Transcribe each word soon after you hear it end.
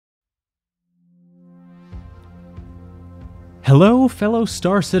Hello, fellow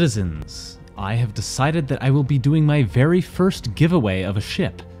Star Citizens! I have decided that I will be doing my very first giveaway of a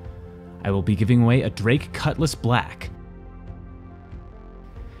ship. I will be giving away a Drake Cutlass Black.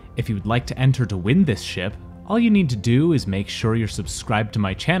 If you would like to enter to win this ship, all you need to do is make sure you're subscribed to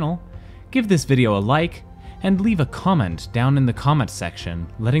my channel, give this video a like, and leave a comment down in the comment section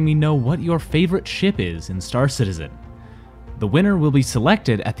letting me know what your favorite ship is in Star Citizen. The winner will be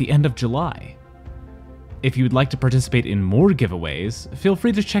selected at the end of July. If you would like to participate in more giveaways, feel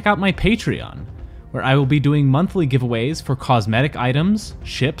free to check out my Patreon, where I will be doing monthly giveaways for cosmetic items,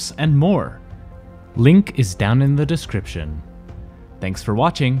 ships, and more. Link is down in the description. Thanks for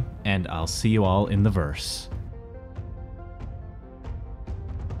watching, and I'll see you all in the verse.